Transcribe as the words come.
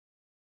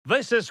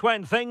This is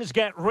when things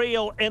get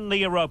real in the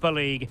Europa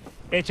League.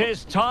 It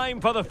is time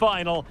for the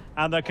final,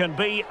 and there can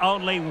be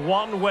only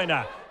one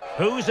winner.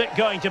 Who's it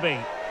going to be?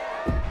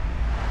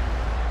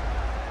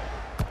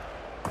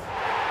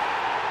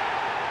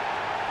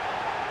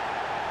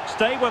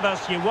 Stay with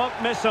us, you won't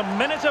miss a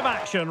minute of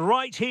action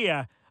right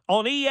here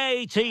on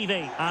EA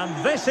TV.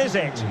 And this is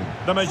it.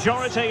 The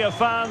majority of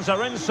fans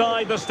are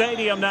inside the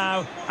stadium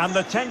now, and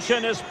the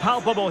tension is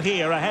palpable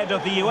here ahead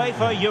of the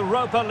UEFA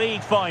Europa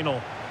League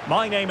final.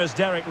 My name is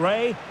Derek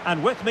Ray,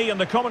 and with me in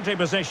the commentary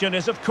position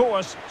is, of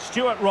course,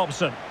 Stuart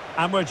Robson.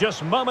 And we're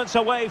just moments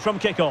away from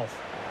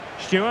kick-off.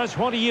 Stuart,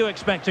 what are you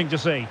expecting to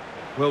see?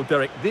 Well,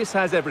 Derek, this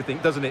has everything,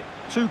 doesn't it?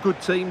 Two good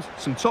teams,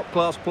 some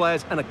top-class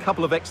players, and a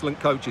couple of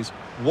excellent coaches.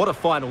 What a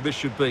final this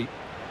should be.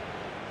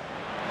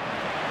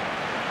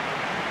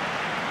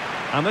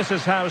 And this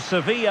is how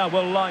Sevilla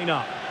will line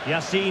up.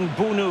 Yassine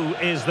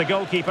Bounou is the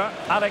goalkeeper.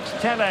 Alex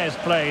Telles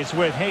plays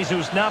with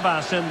Jesus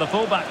Navas in the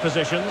fullback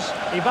positions.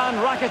 Ivan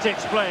Rakitic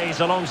plays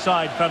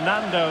alongside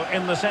Fernando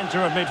in the centre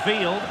of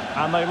midfield.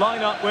 And they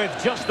line up with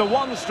just the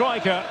one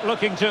striker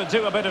looking to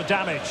do a bit of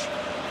damage.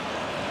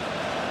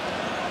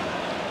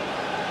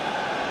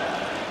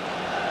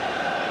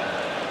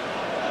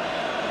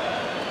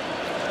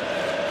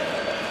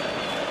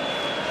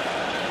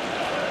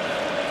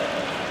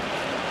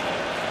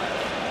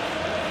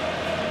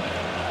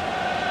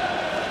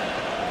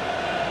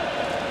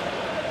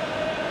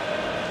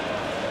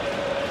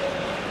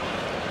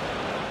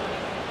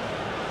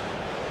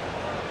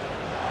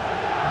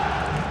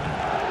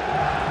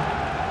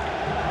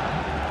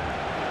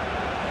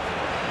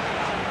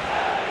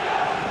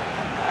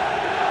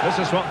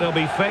 This is what they'll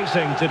be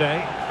facing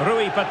today.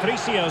 Rui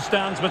Patricio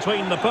stands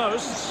between the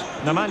posts.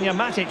 Nemanja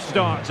Matic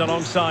starts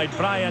alongside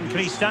Brian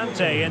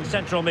Cristante in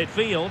central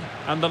midfield.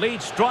 And the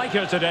lead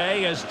striker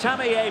today is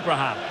Tammy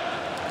Abraham.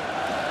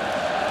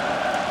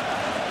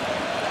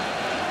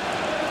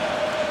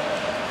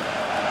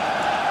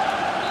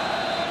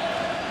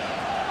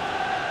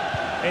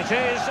 It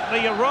is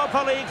the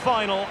Europa League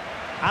final,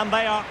 and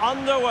they are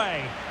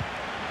underway.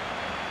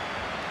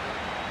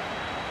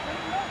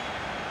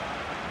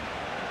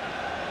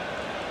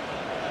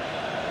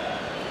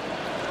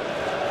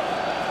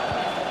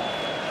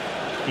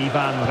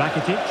 Ivan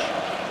Rakitic.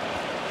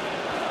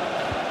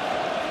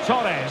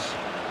 Torres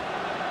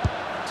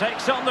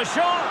takes on the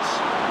shot.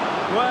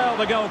 Well,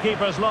 the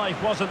goalkeeper's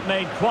life wasn't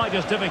made quite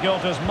as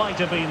difficult as might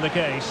have been the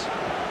case.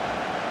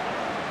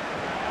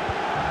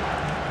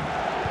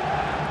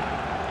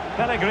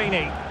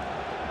 Pellegrini.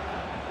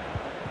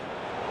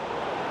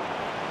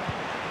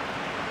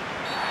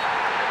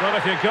 Well,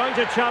 if you're going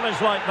to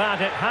challenge like that,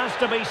 it has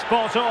to be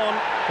spot on.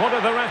 What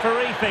did the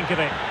referee think of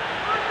it?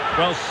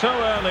 Well, so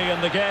early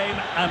in the game,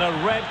 and a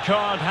red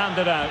card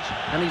handed out.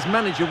 And his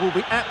manager will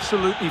be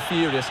absolutely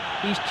furious.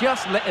 He's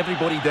just let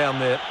everybody down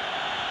there.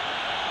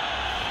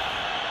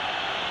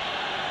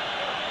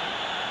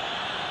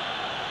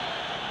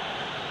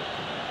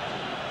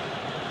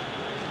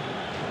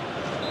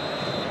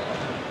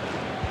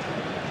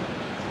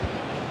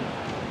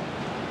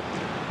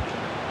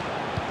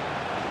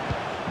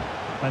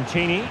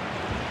 Mancini.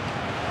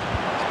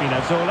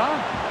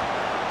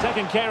 Spinazzola.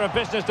 Taking care of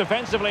business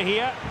defensively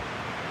here.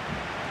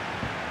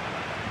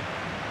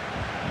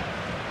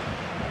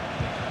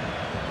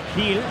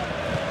 Heel.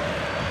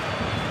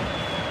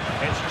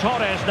 It's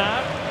Torres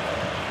now.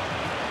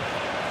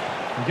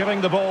 Giving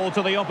the ball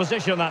to the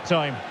opposition that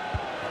time.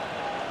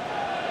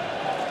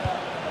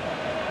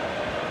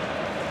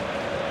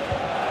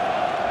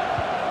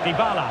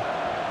 Dybala.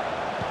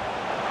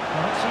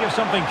 Let's see if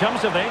something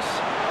comes of this.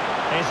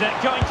 Is it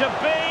going to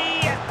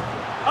be?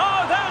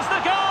 Oh, there's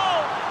the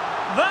goal!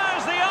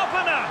 There's the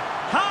opener!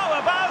 How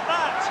about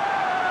that?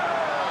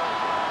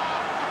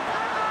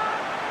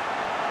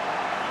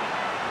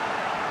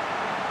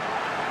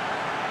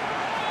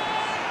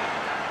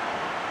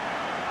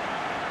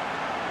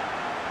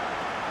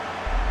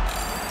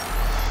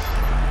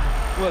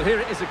 Well, here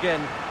it is again.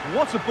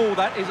 What a ball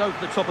that is over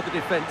the top of the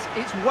defence.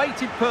 It's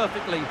weighted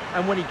perfectly,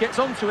 and when he gets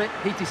onto it,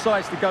 he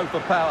decides to go for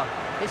power.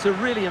 It's a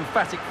really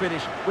emphatic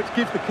finish, which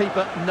gives the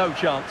keeper no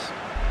chance.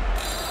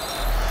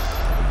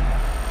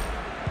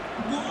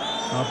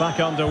 Well, back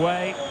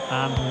underway,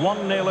 and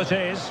 1-0 it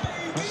is.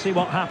 Let's see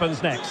what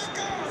happens next.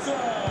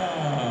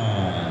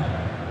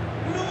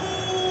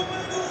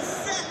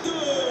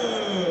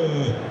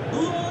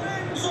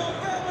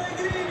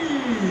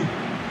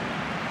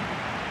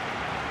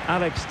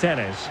 Alex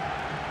Telles.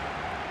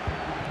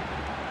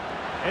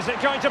 Is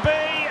it going to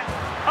be?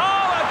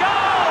 Oh, a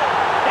goal!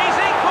 He's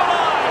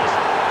equalised!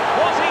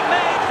 Was he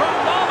made for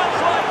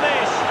moments like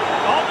this?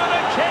 On an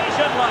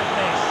occasion like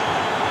this?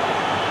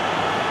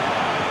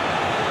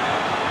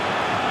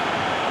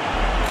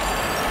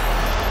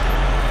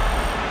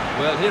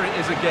 Well, here it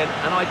is again,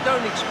 and I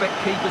don't expect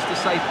keepers to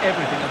save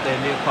everything at their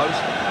near post,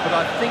 but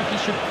I think he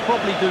should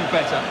probably do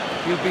better.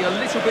 He'll be a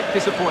little bit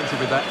disappointed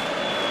with that.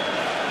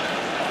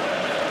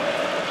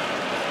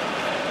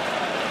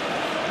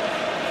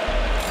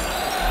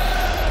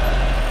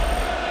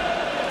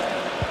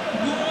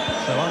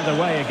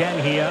 underway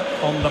again here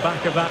on the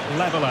back of that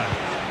leveller.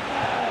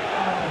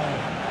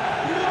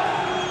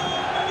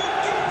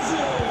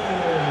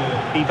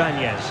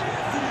 Ibanez.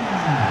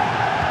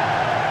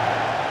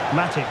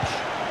 Matic.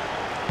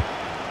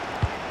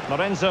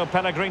 Lorenzo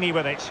Pellegrini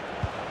with it.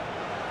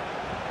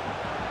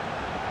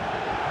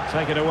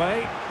 Take it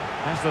away.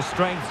 Has the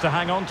strength to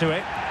hang on to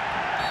it.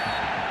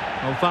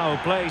 Well, foul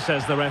play,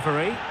 says the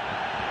referee.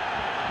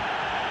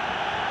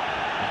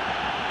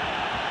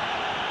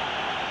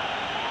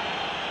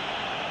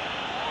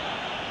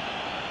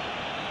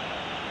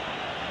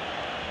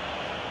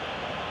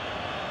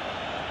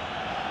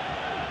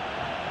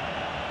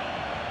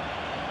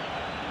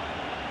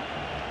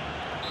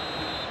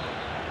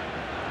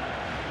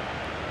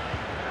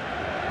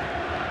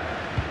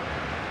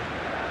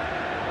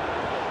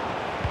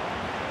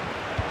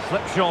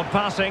 Slipshod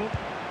passing.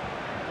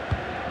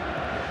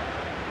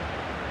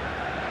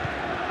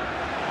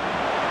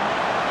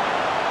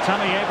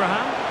 Tammy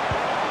Abraham.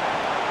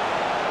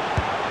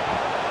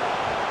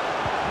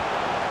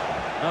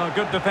 Oh,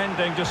 good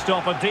defending to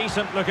stop a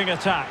decent-looking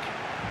attack.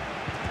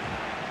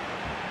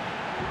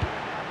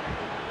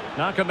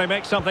 Now can they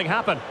make something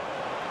happen?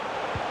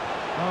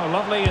 Oh,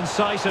 lovely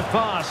incisive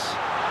pass.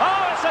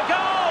 Oh, it's a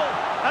goal!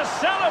 A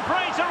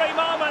celebratory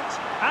moment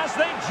as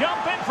they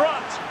jump in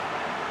front.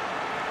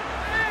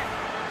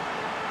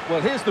 Well,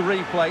 here's the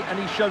replay, and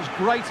he shows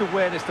great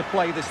awareness to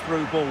play this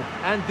through ball.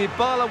 And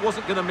Dybala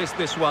wasn't going to miss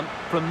this one.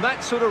 From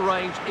that sort of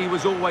range, he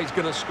was always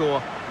going to score.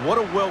 What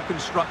a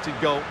well-constructed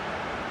goal.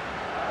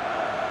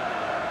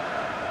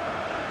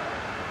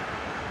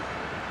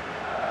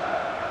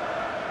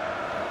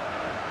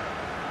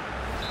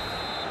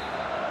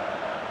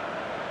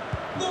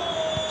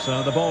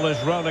 So the ball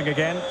is rolling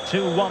again.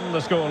 2-1 the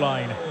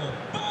scoreline.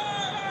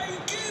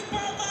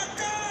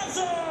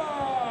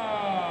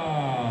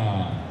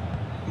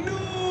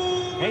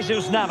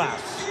 Jesus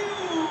Navas.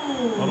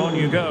 Well, on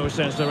you go,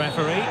 says the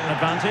referee.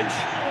 Advantage.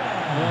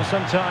 Well,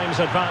 sometimes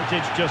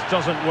advantage just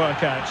doesn't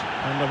work out.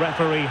 And the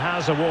referee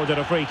has awarded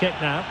a free kick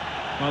now.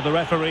 Well, the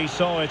referee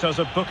saw it as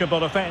a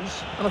bookable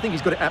offence. And I think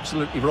he's got it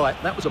absolutely right.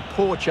 That was a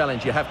poor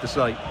challenge, you have to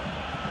say.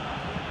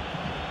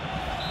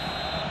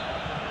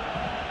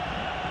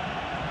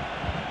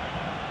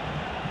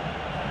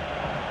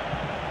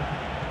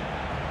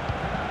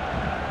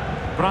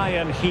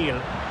 Brian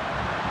Heel.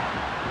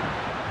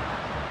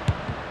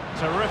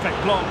 Terrific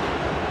block.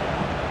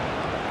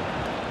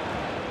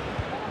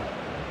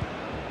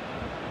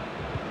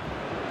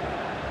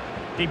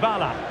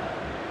 Dybala.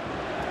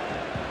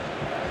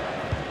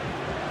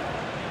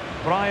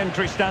 Brian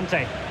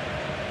Cristante.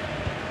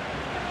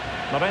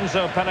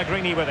 Lorenzo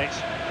Pellegrini with it.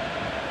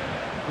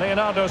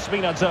 Leonardo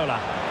Spinazzola.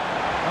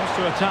 Wants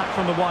to attack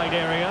from the wide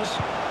areas.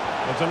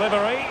 The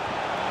delivery.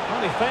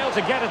 Well, he failed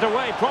to get it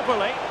away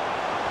properly.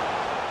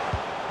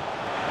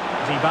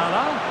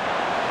 Dybala.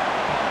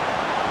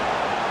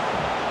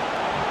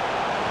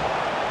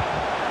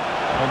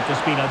 On to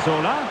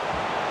Spinazzola.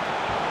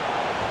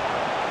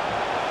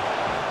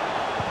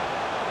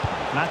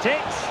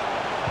 Matic.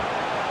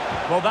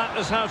 Well, that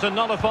is how to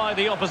nullify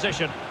the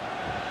opposition.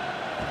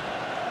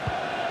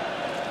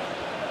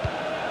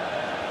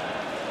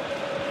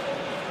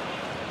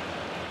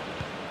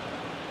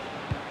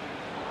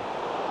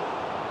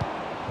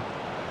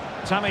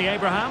 Tammy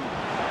Abraham.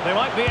 They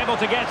might be able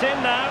to get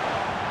in now.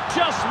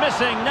 Just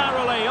missing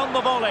narrowly on the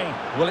volley.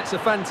 Well, it's a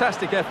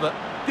fantastic effort.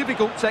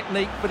 Difficult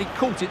technique, but he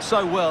caught it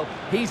so well.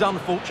 He's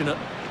unfortunate.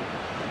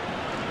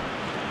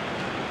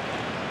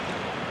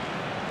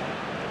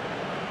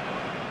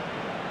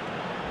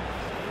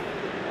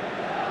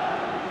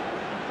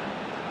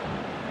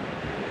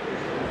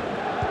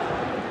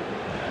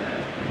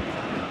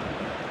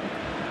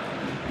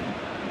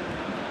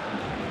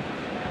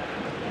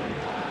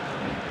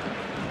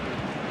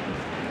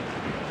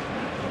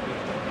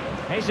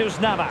 Jesus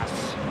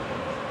Navas.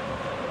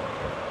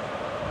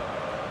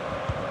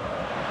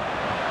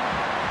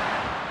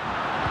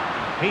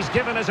 He's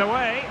given us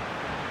away.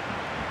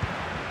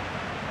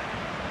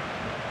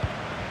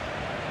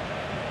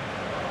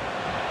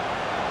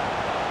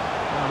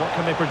 Now, what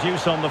can they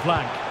produce on the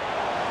flank?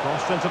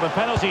 Crossed into the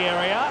penalty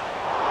area.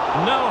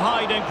 No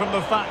hiding from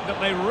the fact that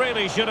they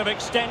really should have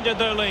extended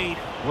their lead.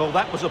 Well,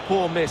 that was a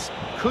poor miss.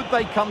 Could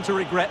they come to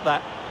regret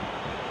that?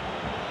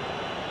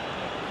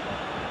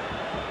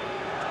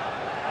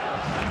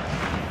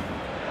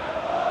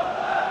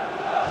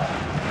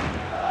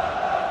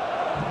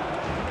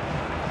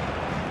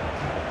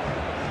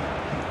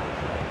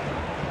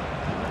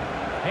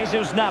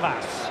 Jesus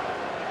Navas.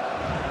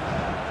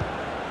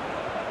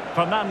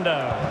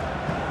 Fernando.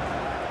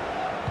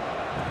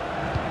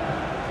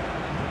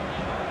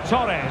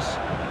 Torres.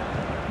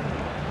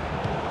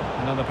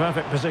 Another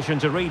perfect position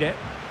to read it.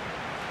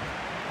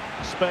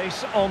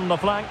 Space on the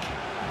flank.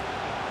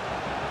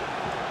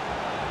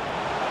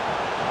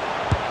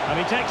 And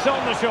he takes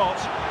on the shot.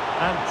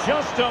 And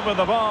just over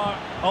the bar,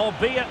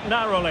 albeit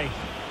narrowly.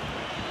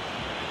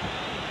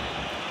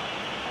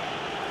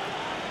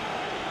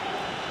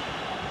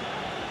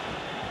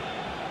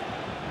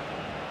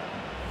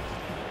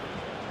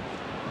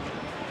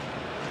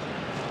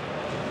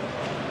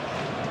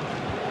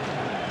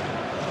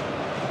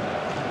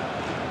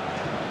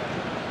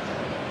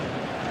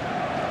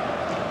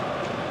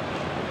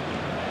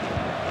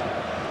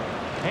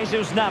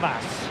 Jesus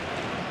Navas.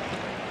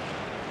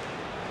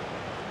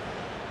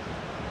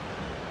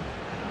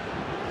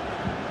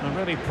 They're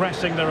really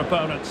pressing their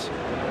opponents.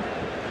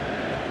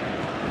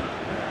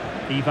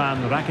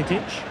 Ivan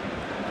Rakitic.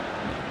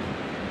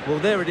 Well,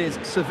 there it is.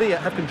 Sevilla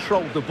have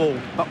controlled the ball,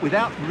 but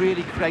without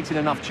really creating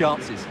enough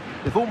chances.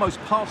 They've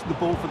almost passed the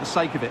ball for the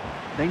sake of it.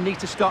 They need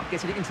to start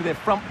getting it into their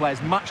front players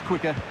much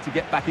quicker to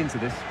get back into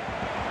this.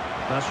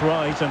 That's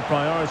right, and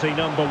priority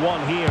number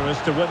one here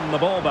is to win the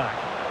ball back.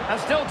 And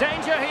still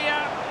danger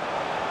here.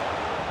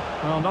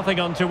 Well, nothing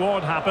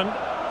untoward happened.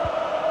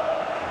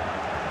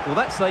 Well,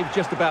 that save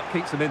just about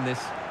keeps them in this,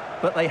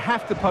 but they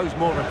have to pose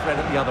more of a threat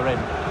at the other end.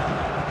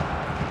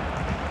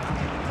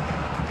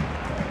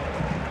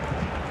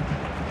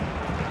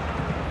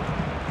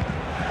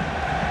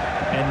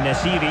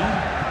 En-Nesyri.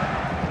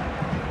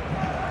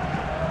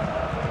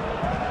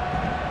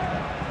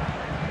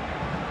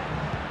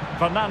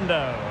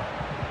 Fernando.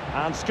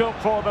 And scope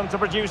for them to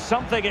produce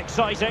something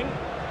exciting.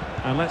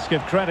 And let's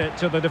give credit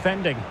to the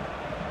defending.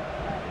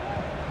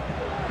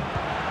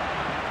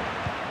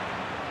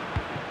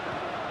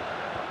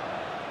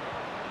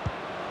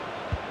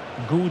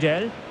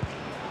 Gudel.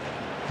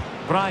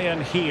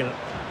 Brian Heel.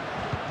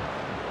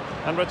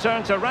 And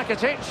return to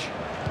Rakitic.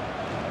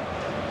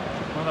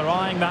 Well, they're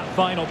eyeing that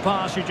final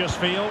pass, you just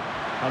feel.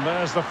 And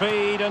there's the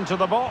feed into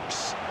the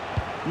box.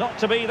 Not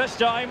to be this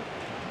time.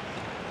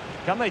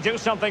 Can they do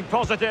something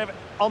positive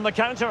on the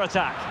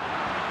counter-attack?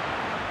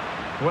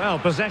 Well,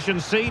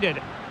 possession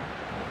ceded.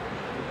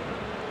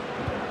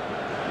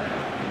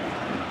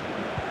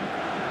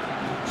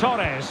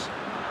 Torres.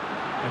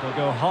 It'll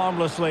go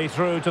harmlessly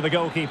through to the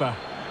goalkeeper.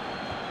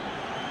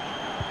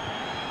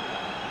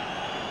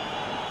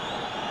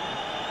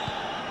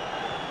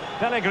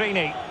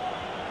 Pellegrini.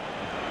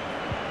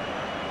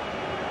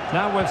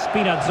 Now with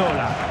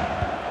Spinazzola.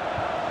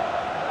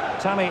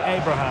 Tammy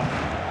Abraham.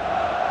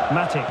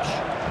 Matic.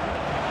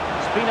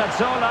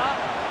 Spinazzola.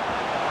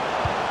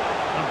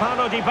 And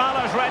Paulo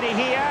Dybala's ready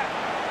here.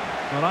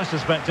 Well, I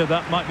suspected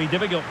that might be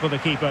difficult for the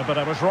keeper, but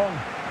I was wrong.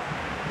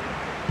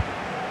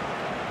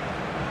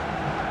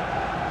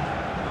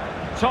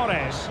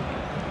 Torres.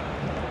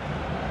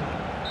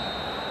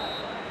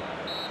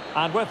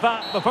 And with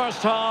that, the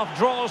first half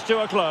draws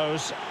to a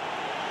close.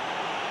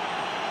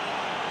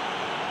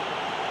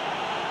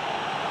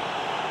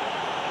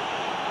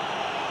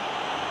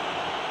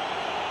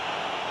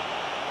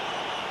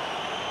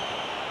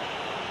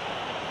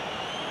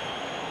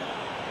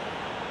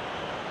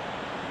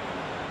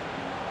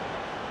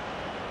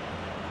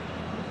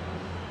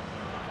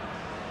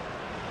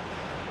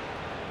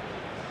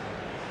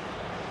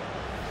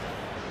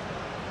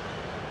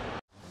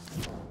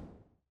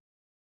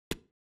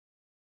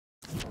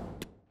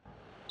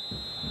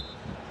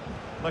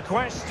 The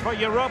quest for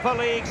Europa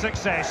League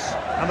success,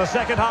 and the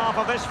second half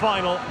of this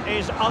final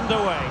is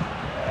underway.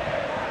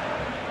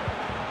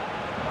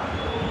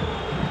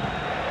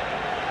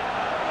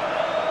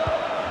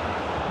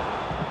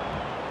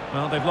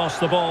 Well, they've lost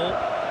the ball.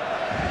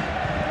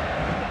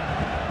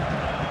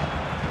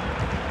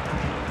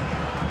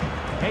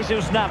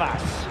 Jesus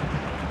Navas.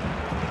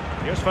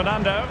 Here's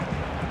Fernando.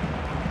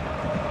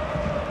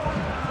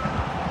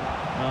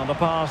 Well, the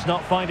pass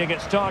not finding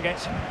its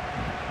target.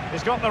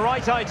 He's got the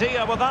right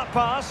idea with that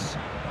pass.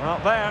 Well,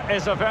 there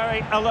is a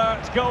very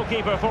alert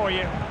goalkeeper for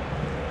you.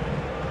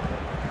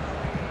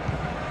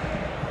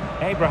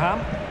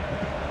 Abraham.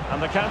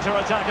 And the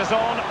counter-attack is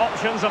on.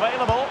 Options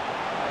available.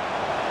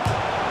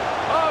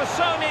 Oh,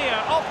 so near.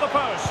 Off the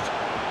post.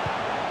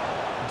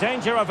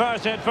 Danger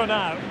averted for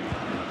now.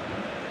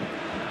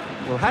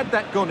 Well, had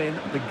that gone in,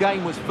 the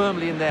game was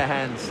firmly in their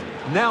hands.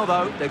 Now,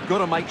 though, they've got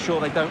to make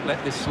sure they don't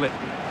let this slip.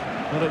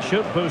 Well, it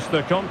should boost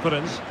their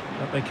confidence.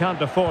 But they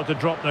can't afford to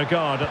drop their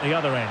guard at the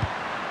other end.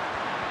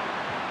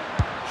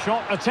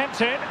 Shot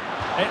attempted.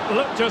 It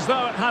looked as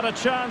though it had a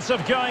chance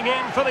of going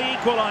in for the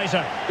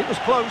equaliser. It was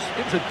close.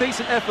 It was a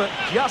decent effort.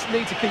 Just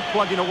need to keep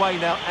plugging away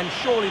now, and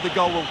surely the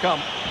goal will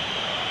come.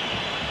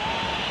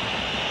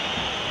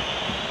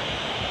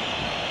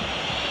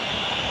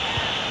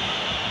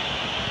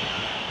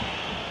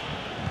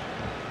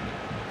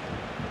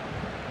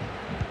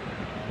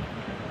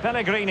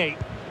 Pellegrini.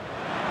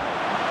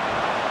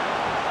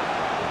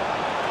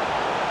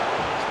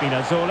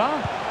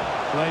 Spinazzola,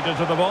 played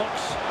into the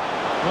box.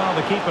 Well,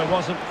 the keeper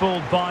wasn't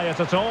fooled by it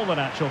at all, in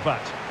actual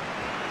fact.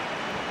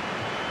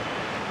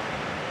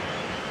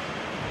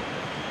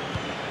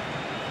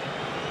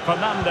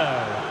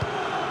 Fernando.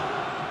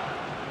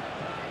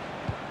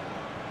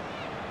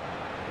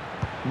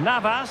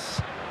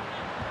 Navas.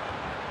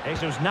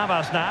 Jesus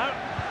Navas now.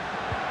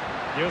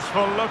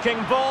 Useful looking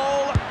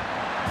ball.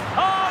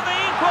 Oh, the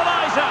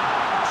equaliser!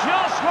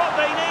 Just what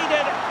they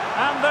needed,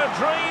 and their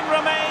dream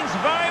remains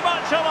very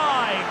much alive.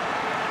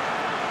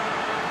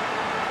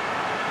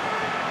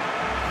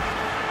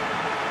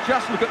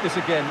 Just look at this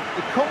again.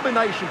 The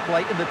combination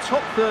play in the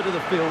top third of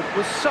the field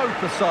was so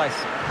precise,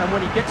 and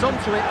when he gets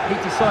onto it, he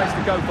decides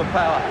to go for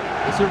power.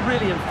 It's a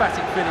really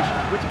emphatic finish,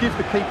 which gives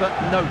the keeper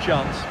no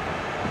chance.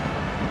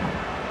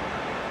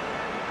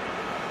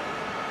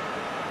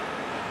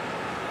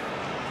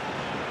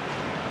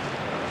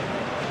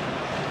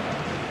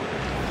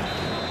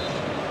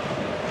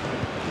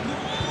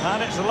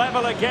 And it's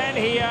level again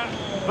here.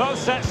 Both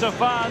sets of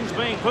fans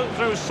being put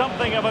through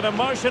something of an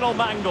emotional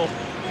mangle.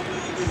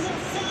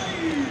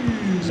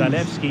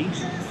 Zalewski.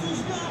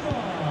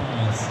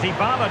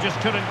 Dybala just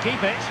couldn't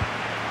keep it.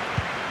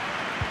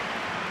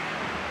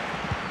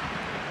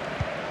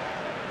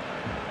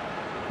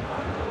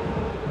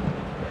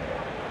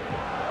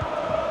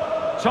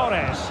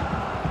 Torres.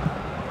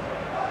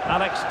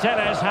 Alex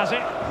Telles has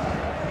it.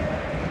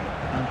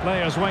 And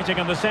players waiting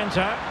in the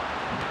centre.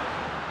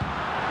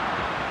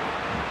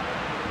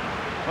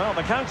 Well,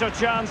 the counter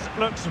chance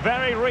looks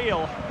very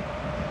real.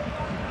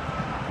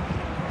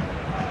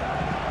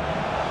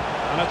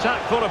 An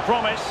attack full of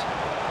promise.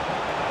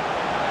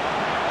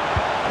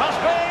 Must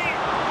be!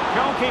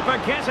 Goalkeeper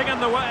getting in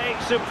the way.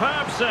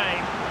 Superb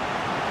save.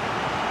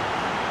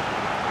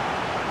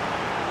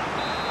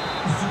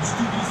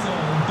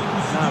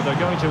 Now they're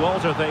going to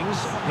alter things.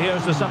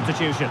 Here's the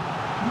substitution.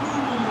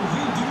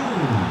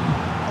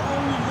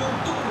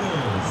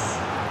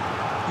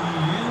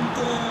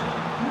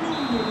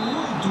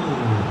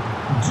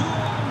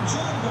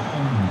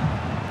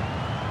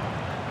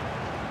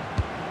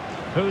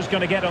 Who's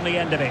going to get on the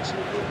end of it?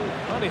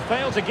 Well, he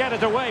failed to get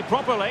it away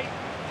properly.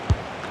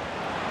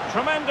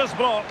 Tremendous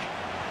block.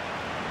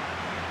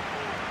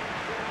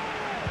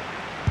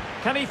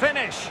 Can he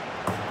finish?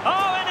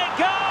 Oh, and it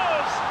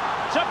goes!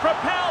 To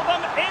propel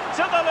them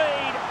into the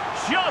lead.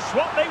 Just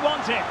what they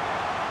wanted.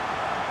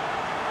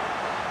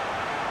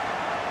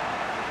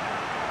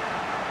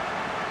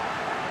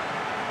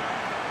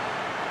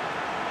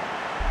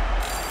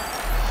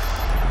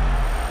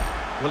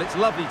 Well, it's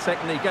lovely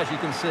technique, as you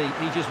can see.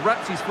 He just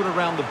wraps his foot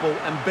around the ball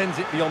and bends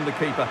it beyond the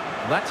keeper.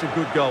 That's a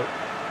good goal.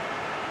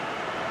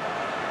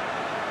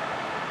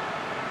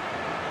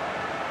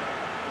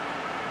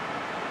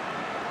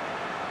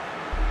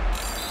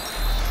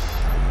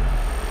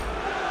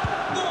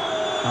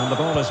 And the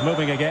ball is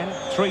moving again.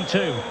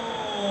 3-2.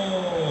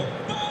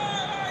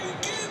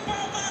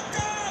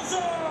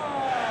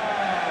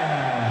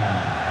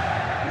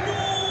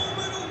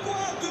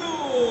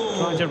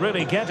 Trying to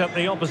really get at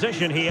the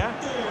opposition here.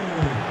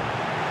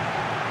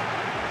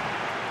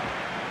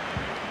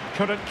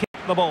 Couldn't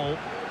keep the ball.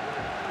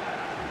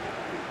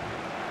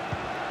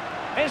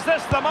 Is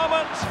this the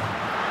moment?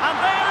 And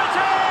there it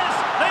is!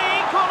 The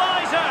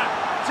equaliser!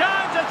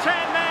 Down to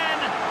 10 men,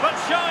 but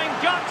showing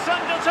guts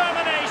and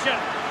determination.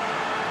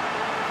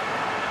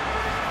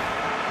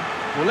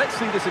 Well, let's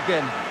see this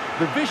again.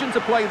 The vision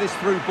to play this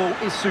through ball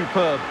is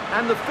superb,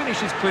 and the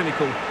finish is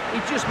clinical. He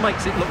just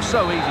makes it look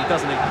so easy,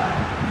 doesn't he?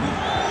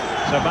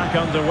 So back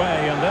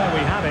underway, and there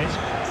we have it.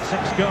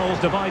 6 goals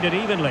divided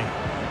evenly.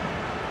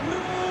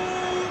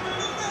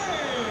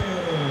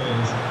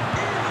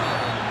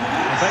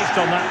 Based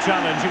on that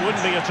challenge, you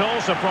wouldn't be at all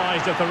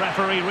surprised if the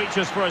referee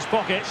reaches for his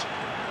pocket.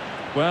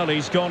 Well,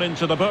 he's gone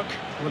into the book.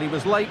 Well, he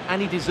was late,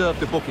 and he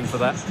deserved a booking for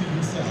that.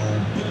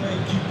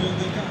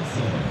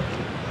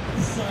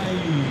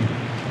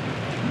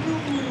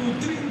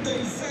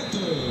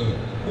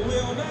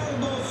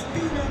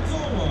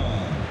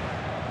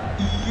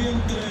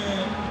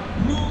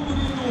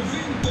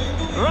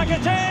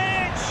 Rakitic!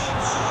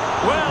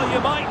 Well, you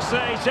might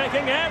say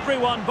taking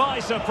everyone by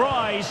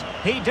surprise.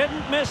 He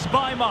didn't miss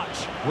by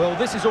much. Well,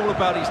 this is all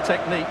about his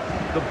technique.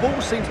 The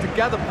ball seems to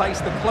gather pace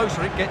the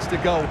closer it gets to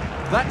goal.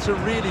 That's a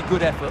really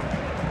good effort.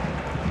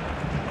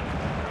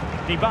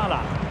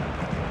 Dybala.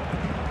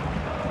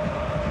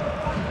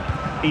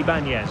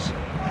 Ibanez.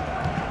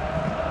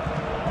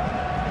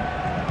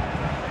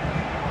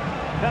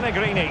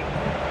 Pellegrini.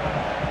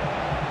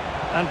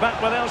 And back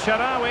with El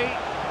Shaarawy.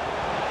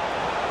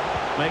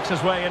 Makes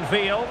his way in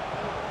field.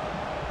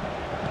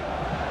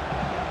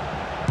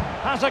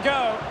 Has a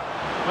go.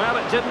 Well,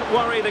 it didn't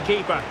worry the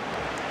keeper.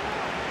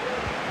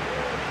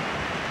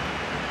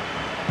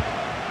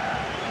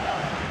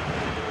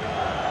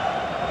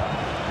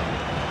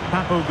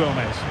 Papu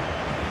Gomez.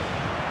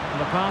 And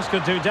the pass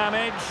could do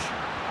damage.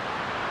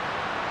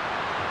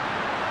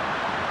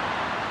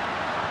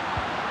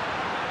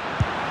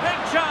 Big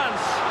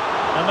chance.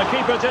 And the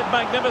keeper did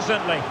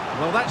magnificently.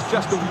 Well, that's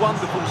just a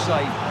wonderful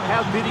save.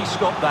 How did he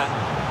stop that?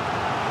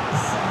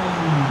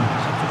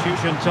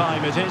 Substitution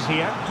time it is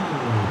here.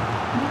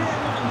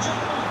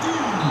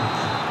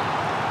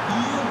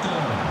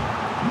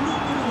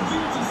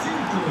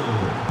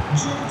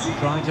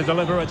 Trying to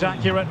deliver it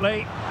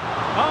accurately.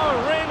 Oh,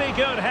 really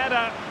good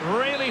header.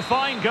 Really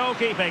fine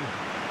goalkeeping.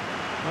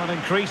 Not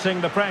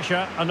increasing the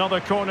pressure. Another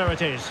corner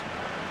it is.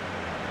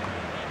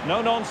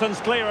 No-nonsense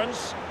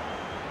clearance.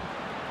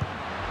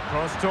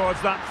 Cross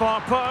towards that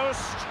far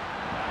post.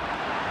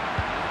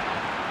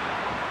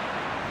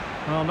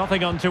 Well,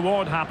 nothing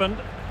untoward happened.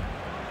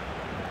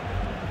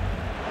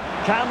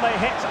 Can they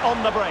hit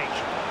on the break?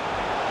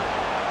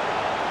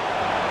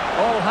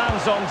 All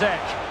hands on deck.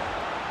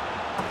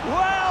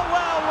 Well,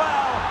 well,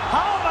 well.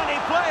 How many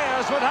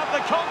players would have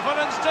the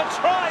confidence to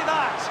try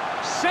that?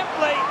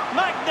 Simply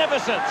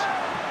magnificent.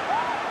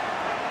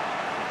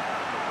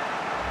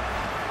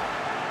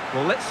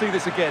 Well, let's see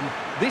this again.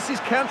 This is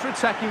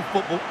counter-attacking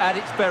football at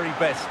its very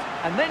best.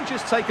 And then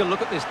just take a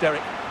look at this,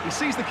 Derek. He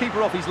sees the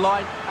keeper off his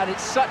line, and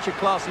it's such a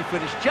classy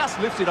finish. Just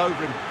lifts it over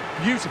him.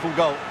 Beautiful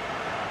goal.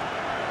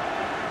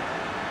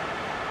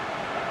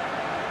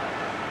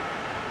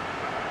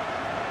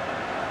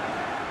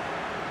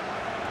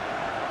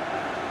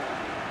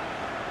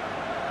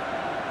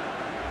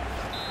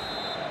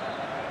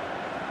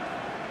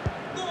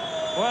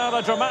 Well,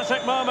 a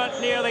dramatic moment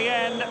near the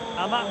end,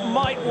 and that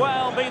might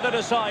well be the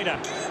decider.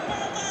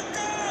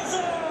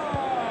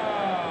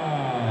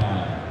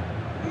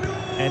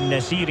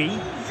 En-Nesyri.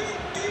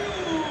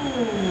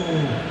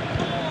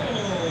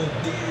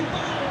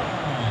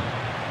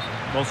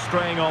 Well,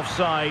 straying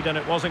offside, and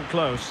it wasn't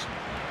close.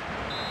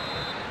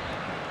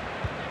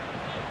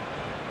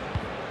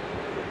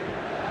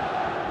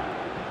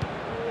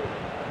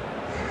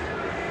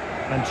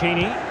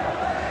 Mancini.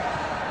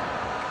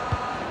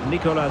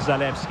 Nikola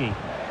Zalewski.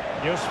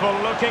 Useful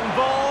looking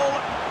ball.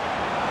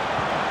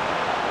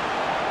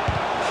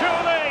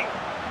 Surely.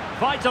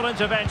 Vital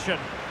intervention.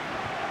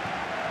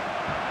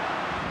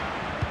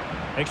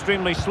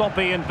 Extremely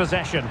sloppy in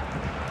possession.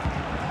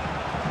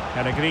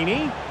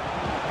 Pellegrini.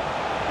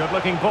 Good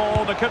looking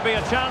ball. There could be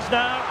a chance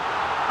now.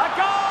 A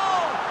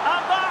goal!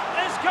 And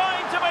that is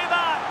going to be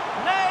that.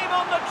 Name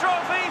on the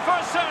trophy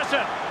for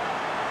certain.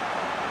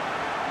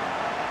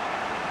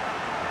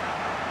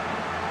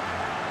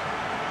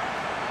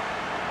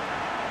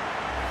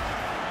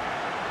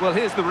 Well,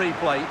 here's the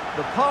replay.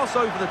 The pass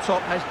over the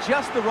top has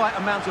just the right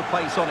amount of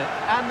pace on it,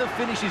 and the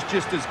finish is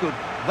just as good.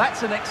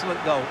 That's an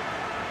excellent goal.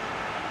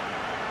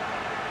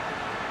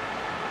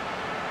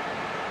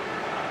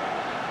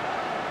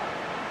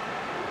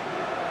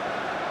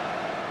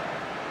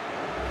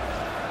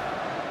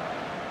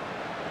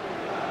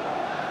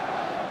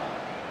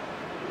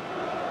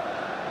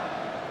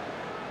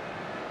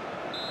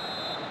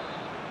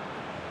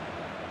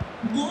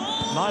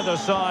 Neither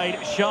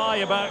side shy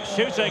about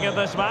shooting in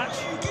this match.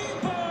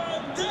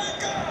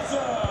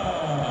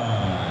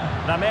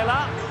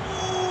 Lamela.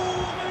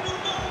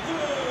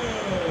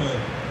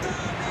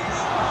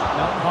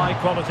 Not high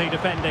quality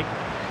defending.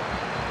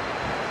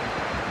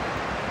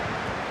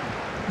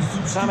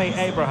 Tammy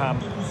Abraham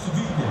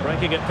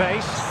breaking at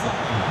pace.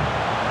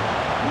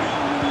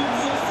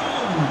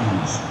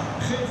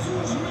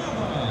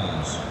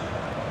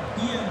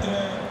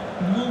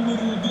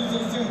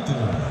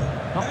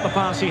 Not the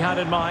pass he had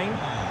in mind.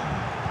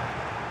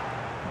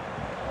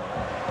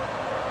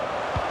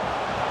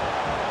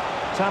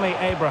 Tammy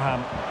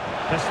Abraham.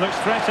 This looks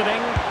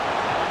threatening.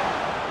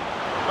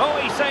 Oh,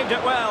 he saved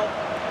it well.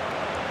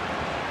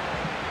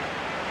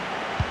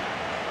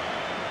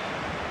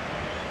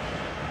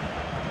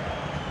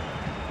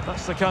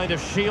 That's the kind of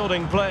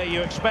shielding play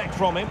you expect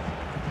from him.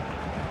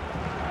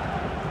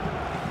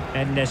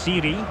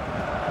 En-Nesyri.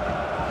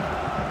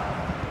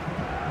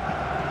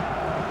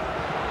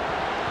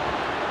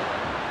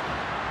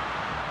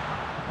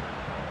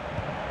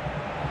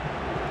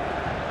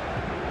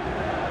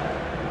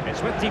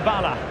 It's with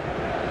Dybala.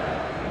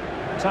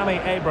 Tammy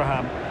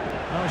Abraham.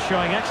 Oh,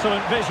 showing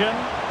excellent vision.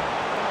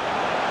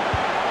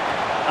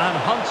 And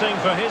hunting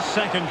for his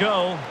second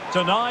goal.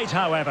 Tonight,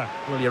 however.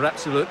 Well, you're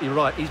absolutely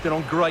right. He's been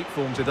on great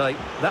form today.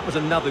 That was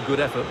another good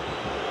effort.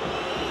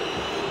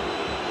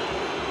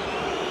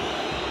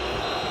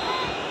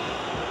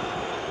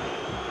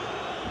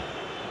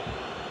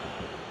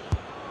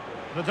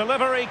 The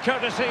delivery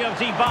courtesy of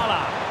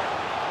Dybala.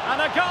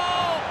 And a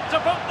goal to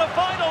put the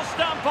final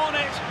stamp on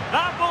it.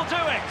 That will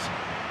do it.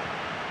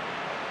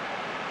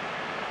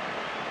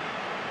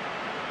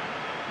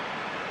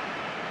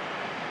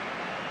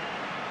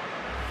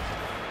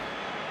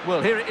 Well,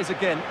 here it is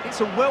again.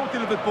 It's a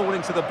well-delivered ball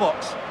into the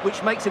box,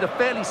 which makes it a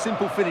fairly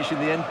simple finish in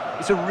the end.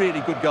 It's a really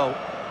good goal.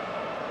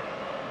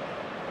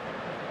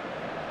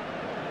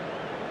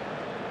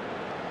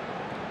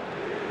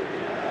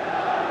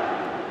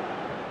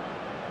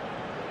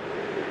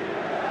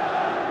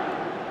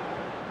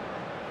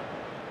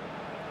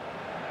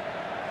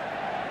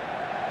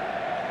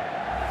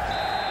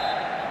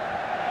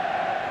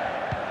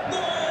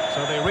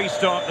 So they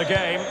restart the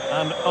game,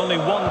 and only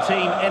one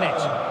team in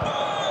it.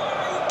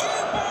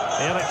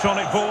 The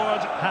electronic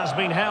board has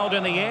been held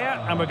in the air,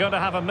 and we're going to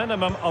have a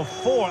minimum of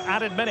 4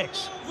 added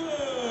minutes.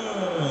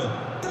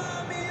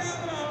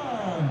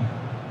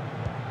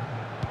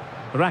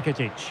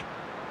 Rakitic.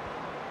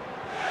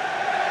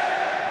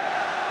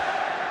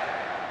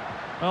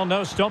 Well,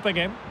 no stopping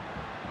him.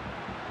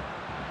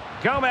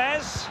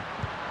 Gomez.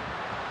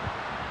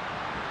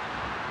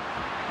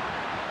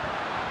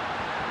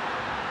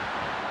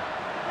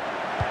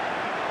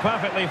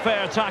 Perfectly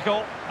fair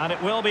tackle, and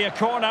it will be a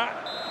corner.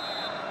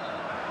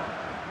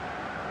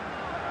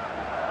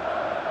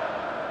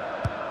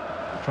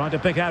 Trying to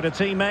pick out a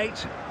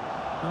teammate.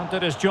 And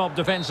did his job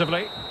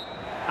defensively.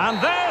 And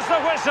there's the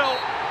whistle.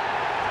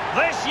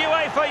 This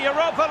UEFA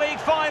Europa League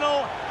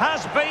final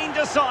has been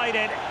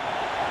decided.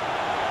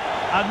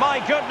 And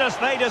my goodness,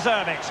 they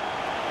deserve it.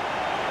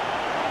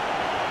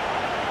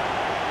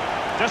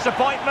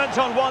 Disappointment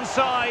on one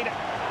side,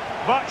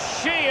 but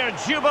sheer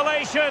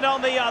jubilation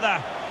on the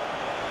other.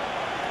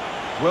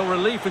 Well,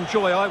 relief and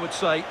joy, I would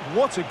say.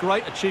 What a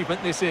great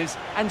achievement this is,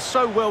 and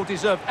so well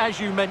deserved, as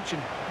you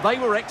mentioned. They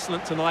were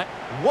excellent tonight.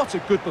 What a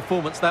good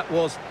performance that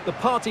was. The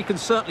party can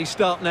certainly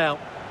start now.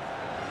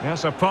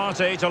 Yes, a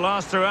party to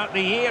last throughout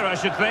the year, I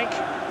should think.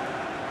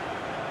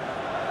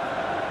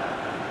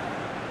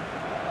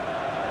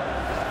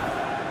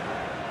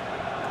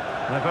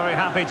 They're very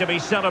happy to be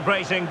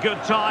celebrating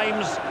good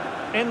times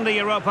in the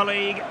Europa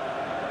League.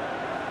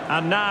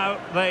 And now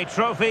the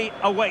trophy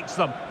awaits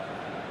them.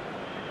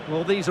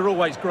 Well, these are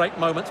always great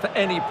moments for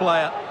any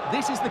player.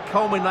 This is the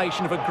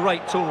culmination of a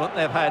great tournament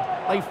they've had.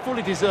 They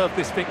fully deserve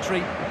this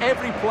victory.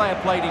 Every player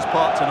played his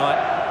part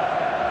tonight.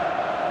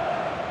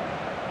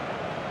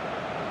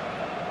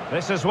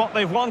 This is what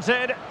they've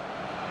wanted.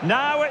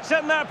 Now it's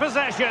in their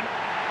possession.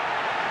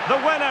 The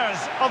winners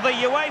of the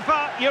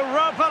UEFA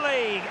Europa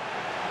League.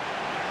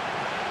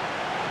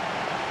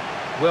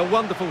 Well,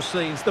 wonderful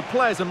scenes. The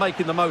players are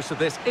making the most of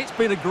this. It's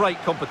been a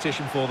great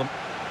competition for them.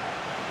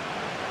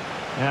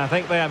 Yeah, I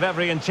think they have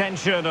every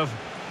intention of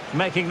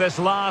making this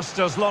last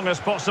as long as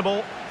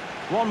possible.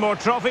 One more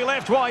trophy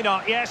left, why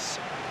not? Yes.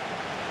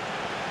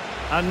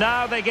 And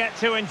now they get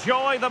to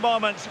enjoy the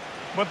moment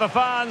with the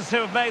fans who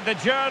have made the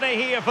journey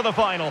here for the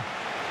final.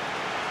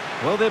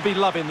 Well, they'll be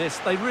loving this.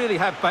 They really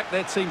have backed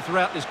their team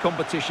throughout this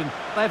competition.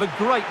 They have a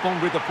great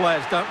bond with the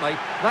players, don't they?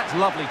 That's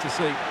lovely to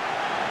see.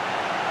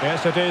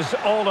 Yes, it is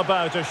all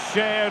about a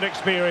shared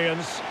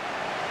experience.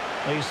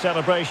 These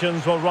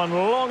celebrations will run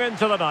long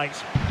into the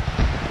night.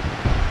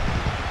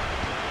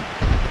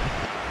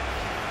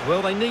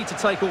 Well, they need to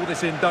take all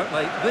this in, don't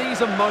they?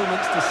 These are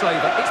moments to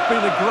savour. It's been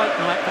a great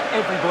night for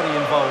everybody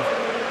involved.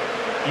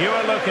 You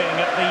are looking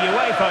at the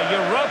UEFA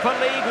Europa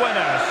League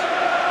winners.